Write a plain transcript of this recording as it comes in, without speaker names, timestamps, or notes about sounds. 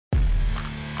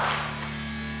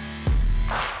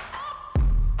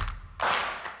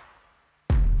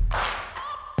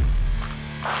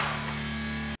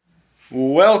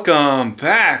Welcome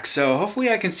back. So hopefully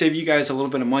I can save you guys a little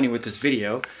bit of money with this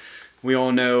video. We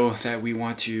all know that we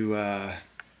want to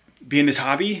be in this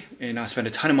hobby and not spend a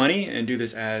ton of money and do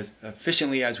this as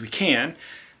efficiently as we can.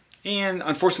 And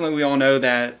unfortunately, we all know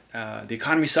that the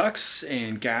economy sucks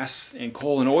and gas and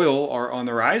coal and oil are on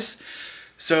the rise.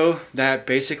 So that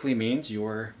basically means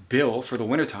your bill for the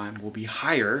wintertime will be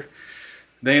higher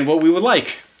than what we would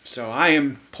like. So I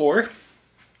am poor.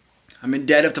 I'm in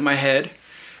debt up to my head.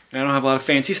 And I don't have a lot of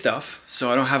fancy stuff,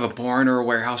 so I don't have a barn or a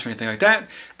warehouse or anything like that.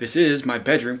 This is my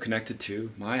bedroom connected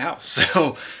to my house.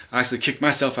 So I actually kicked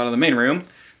myself out of the main room,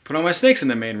 put all my snakes in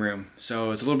the main room.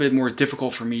 So it's a little bit more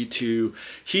difficult for me to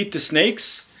heat the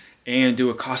snakes and do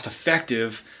a cost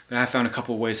effective, but I found a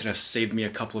couple of ways that have saved me a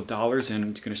couple of dollars, and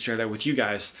I'm gonna share that with you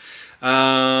guys.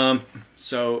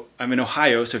 So I'm in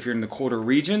Ohio, so if you're in the colder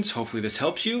regions, hopefully this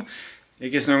helps you. It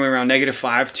gets normally around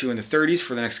 -5 to in the 30s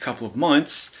for the next couple of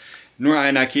months.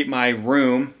 And I keep my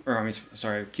room,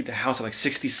 keep the house at like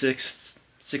 66,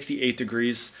 68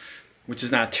 degrees, which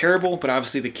is not terrible, but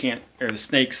obviously the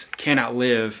snakes cannot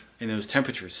live in those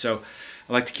temperatures. So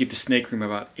I like to keep the snake room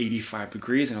about 85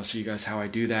 degrees, and I'll show you guys how I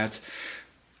do that.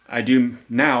 I do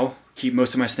now keep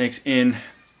most of my snakes in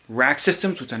rack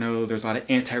systems, which I know there's a lot of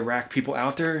anti-rack people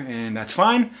out there, and that's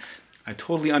fine. I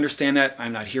totally understand that.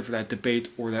 I'm not here for that debate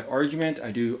or that argument.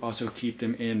 I do also keep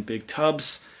them in big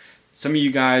tubs. Some of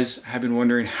you guys have been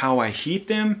wondering how I heat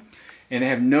them, and they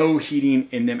have no heating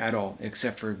in them at all,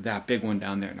 except for that big one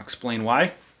down there. And I'll explain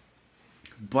why.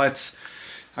 But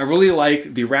I really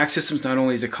like the rack systems. Not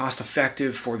only is it cost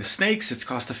effective for the snakes, it's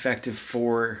cost effective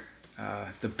for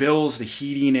the bills, the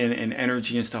heating and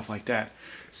energy and stuff like that.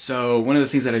 So one of the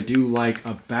things that I do like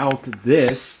about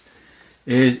this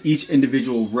is each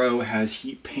individual row has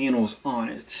heat panels on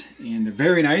it, and they're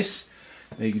very nice.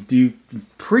 They do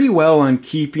pretty well on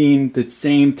keeping the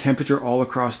same temperature all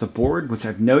across the board, which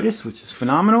I've noticed, which is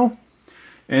phenomenal.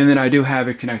 And then I do have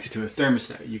it connected to a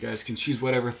thermostat. You guys can choose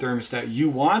whatever thermostat you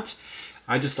want.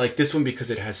 I just like this one because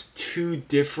it has two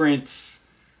different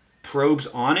probes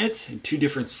on it and two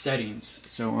different settings.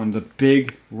 So on the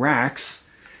big racks,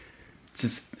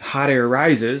 since hot air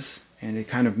rises and it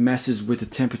kind of messes with the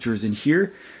temperatures in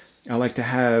here, I like to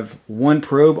have one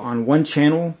probe on one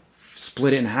channel,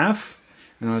 split it in half.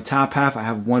 And on the top half, I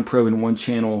have one probe and one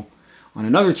channel on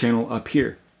another channel up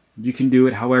here. You can do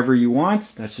it however you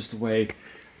want. That's just the way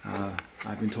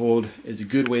I've been told is a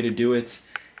good way to do it.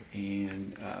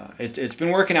 And it's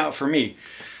been working out for me.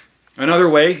 Another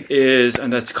way is,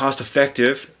 and that's cost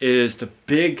effective, is the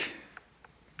big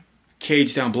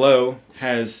cage down below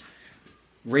has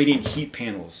radiant heat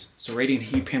panels. So radiant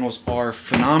heat panels are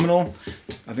phenomenal.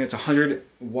 I think it's 100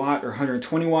 watt or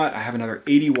 120 watt. I have another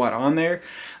 80 watt on there.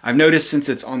 I've noticed since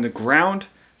it's on the ground,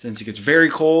 since it gets very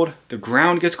cold, the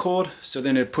ground gets cold, so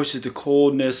then it pushes the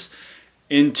coldness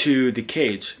into the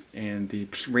cage, and the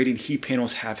radiant heat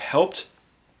panels have helped.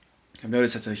 I've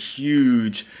noticed that's a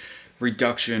huge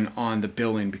reduction on the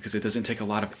billing because it doesn't take a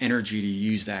lot of energy to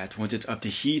use that. Once it's up to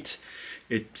heat,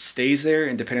 it stays there,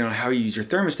 and depending on how you use your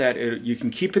thermostat, you can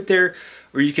keep it there,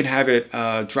 or you can have it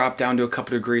drop down to a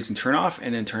couple of degrees and turn off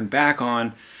and then turn back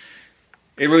on.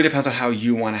 It really depends on how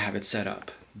you want to have it set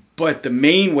up. But the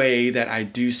main way that I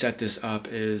do set this up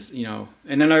is,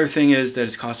 and another thing is that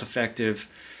it's cost effective.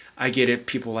 I get it,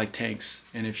 people like tanks,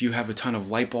 and if you have a ton of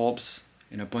light bulbs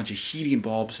and a bunch of heating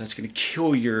bulbs, that's going to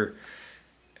kill your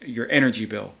energy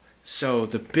bill. So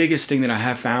the biggest thing that I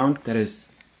have found that has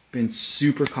been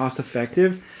super cost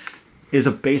effective is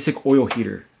a basic oil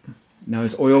heater. Now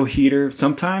this oil heater,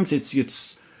 sometimes it's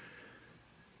this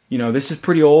is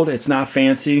pretty old. It's not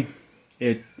fancy.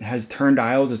 It has turn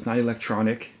dials. It's not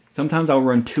electronic. Sometimes I'll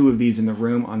run 2 of these in the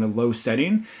room on a low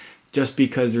setting just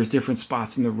because there's different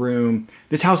spots in the room.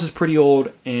 This house is pretty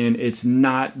old and it's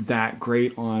not that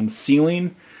great on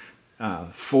ceiling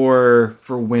for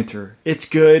winter. It's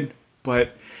good,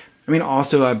 but I mean,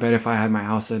 also, I bet if I had my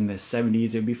house in the 70s,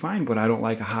 it'd be fine, but I don't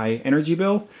like a high energy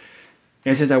bill.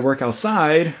 And since I work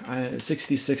outside,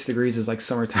 66 degrees is like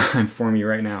summertime for me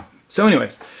right now. So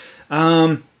anyways,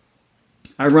 I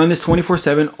run this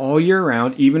 24/7 all year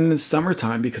round, even in the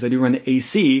summertime, because I do run the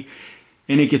AC,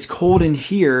 and it gets cold in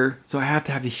here, so I have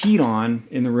to have the heat on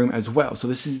in the room as well. So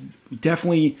this is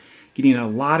definitely getting a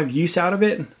lot of use out of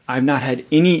it. I've not had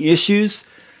any issues,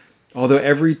 although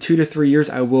every 2 to 3 years,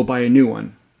 I will buy a new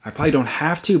one. I probably don't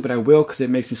have to, but I will because it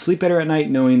makes me sleep better at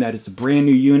night knowing that it's a brand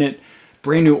new unit,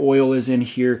 brand new oil is in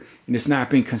here, and it's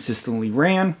not being consistently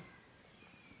ran.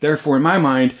 Therefore, in my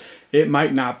mind, it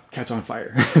might not catch on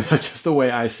fire. That's just the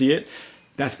way I see it.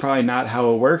 That's probably not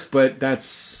how it works, but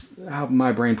that's how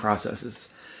my brain processes.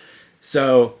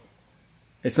 So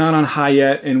It's not on high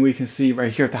yet, and we can see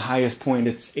right here at the highest point,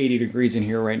 it's 80 degrees in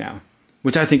here right now,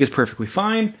 which I think is perfectly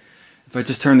fine. If I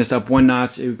just turn this up 1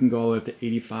 notch, it can go all the way up to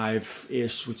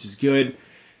 85-ish, which is good.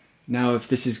 Now, if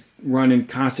this is running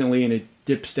constantly and it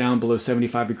dips down below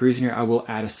 75 degrees in here, I will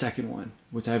add a second one,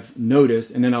 which I've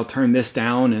noticed, and then I'll turn this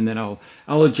down, and then I'll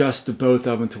adjust to both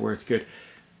of them to where it's good.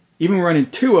 Even running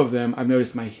 2 of them, I've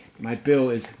noticed my bill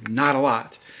is not a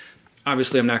lot.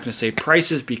 Obviously, I'm not going to say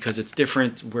prices because it's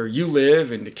different where you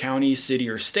live in the county, city,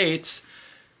 or states.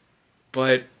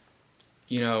 But,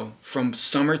 you know, from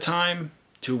summertime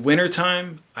to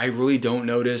wintertime, I really don't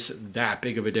notice that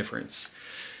big of a difference.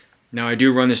 Now, I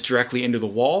do run this directly into the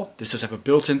wall. This does have a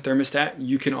built-in thermostat.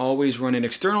 You can always run an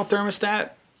external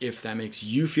thermostat if that makes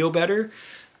you feel better.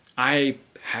 I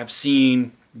have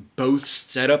seen both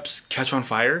setups catch on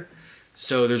fire.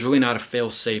 So there's really not a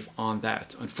fail-safe on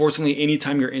that. Unfortunately,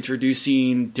 anytime you're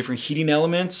introducing different heating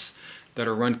elements that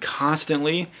are run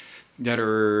constantly, that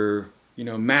are, you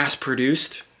know,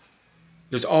 mass-produced,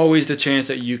 there's always the chance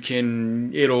that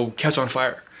it'll catch on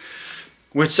fire,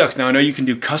 which sucks. Now, I know you can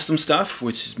do custom stuff,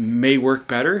 which may work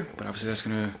better, but obviously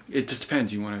it just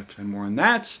depends. You want to spend more on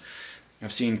that.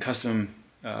 I've seen custom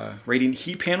radiant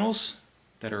heat panels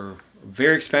that are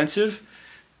very expensive.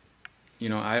 You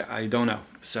know, I don't know.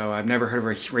 So I've never heard of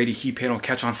a radiant heat panel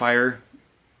catch on fire.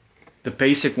 The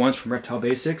basic ones from Reptile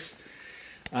Basics.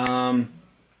 But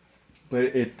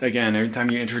again, every time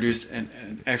you introduce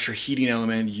an extra heating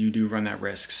element, you do run that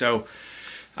risk. So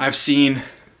I've seen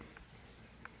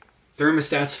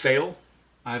thermostats fail.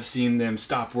 I've seen them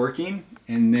stop working,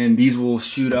 and then these will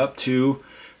shoot up to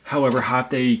however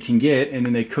hot they can get, and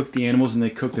then they cook the animals and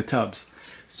they cook the tubs.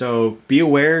 So be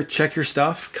aware, check your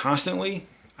stuff constantly.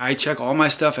 I check all my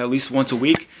stuff at least once a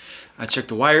week. I check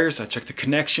the wires, I check the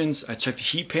connections, I check the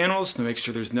heat panels to make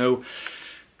sure there's no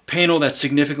panel that's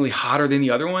significantly hotter than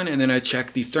the other one, and then I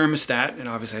check the thermostat, and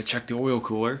obviously I check the oil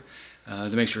cooler to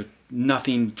make sure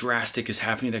nothing drastic is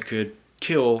happening that could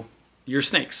kill your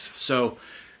snakes. So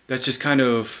that's just kind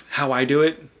of how I do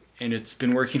it, and it's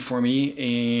been working for me.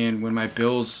 And when my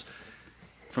bills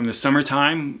from the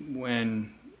summertime,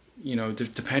 when, you know,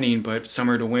 depending, but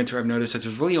summer to winter, I've noticed that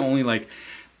there's really only like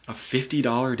a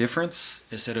 $50 difference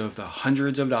instead of the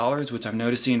hundreds of dollars, which I'm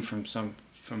noticing from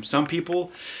some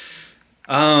people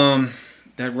that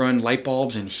run light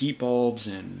bulbs and heat bulbs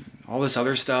and all this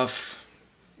other stuff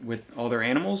with all their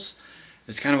animals.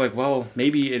 It's kind of like, well,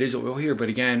 maybe it is oil heater, but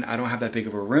again, I don't have that big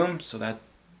of a room, so that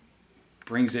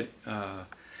brings it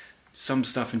some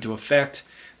stuff into effect.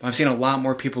 But I've seen a lot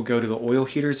more people go to the oil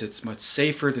heaters. It's much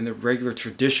safer than the regular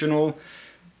traditional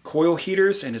coil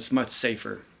heaters, and it's much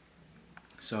safer.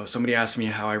 So somebody asked me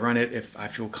how I run it, if I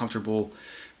feel comfortable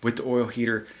with the oil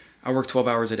heater. I work 12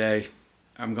 hours a day.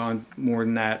 I'm gone more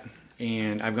than that,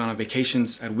 and I've gone on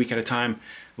vacations a week at a time,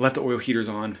 left the oil heaters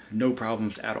on, no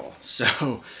problems at all.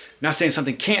 So not saying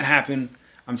something can't happen,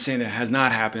 I'm saying that it has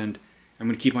not happened. I'm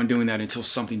gonna keep on doing that until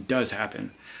something does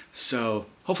happen. So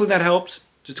hopefully that helped.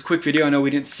 Just a quick video. I know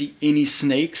we didn't see any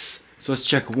snakes, so let's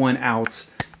check one out.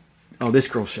 Oh, this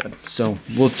girl shed. So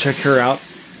we'll check her out.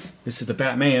 This is the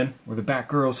Batman, or the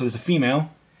Batgirl, so there's a female.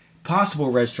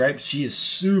 Possible red stripe. She is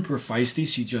super feisty.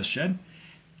 She just shed.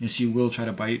 And she will try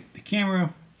to bite the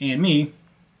camera and me.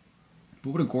 But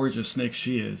what a gorgeous snake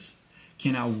she is.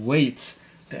 Cannot wait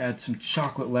to add some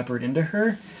chocolate leopard into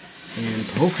her and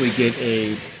hopefully get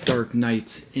a dark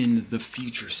knight in the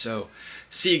future. So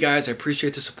see you guys. I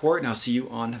appreciate the support, and I'll see you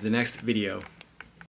on the next video.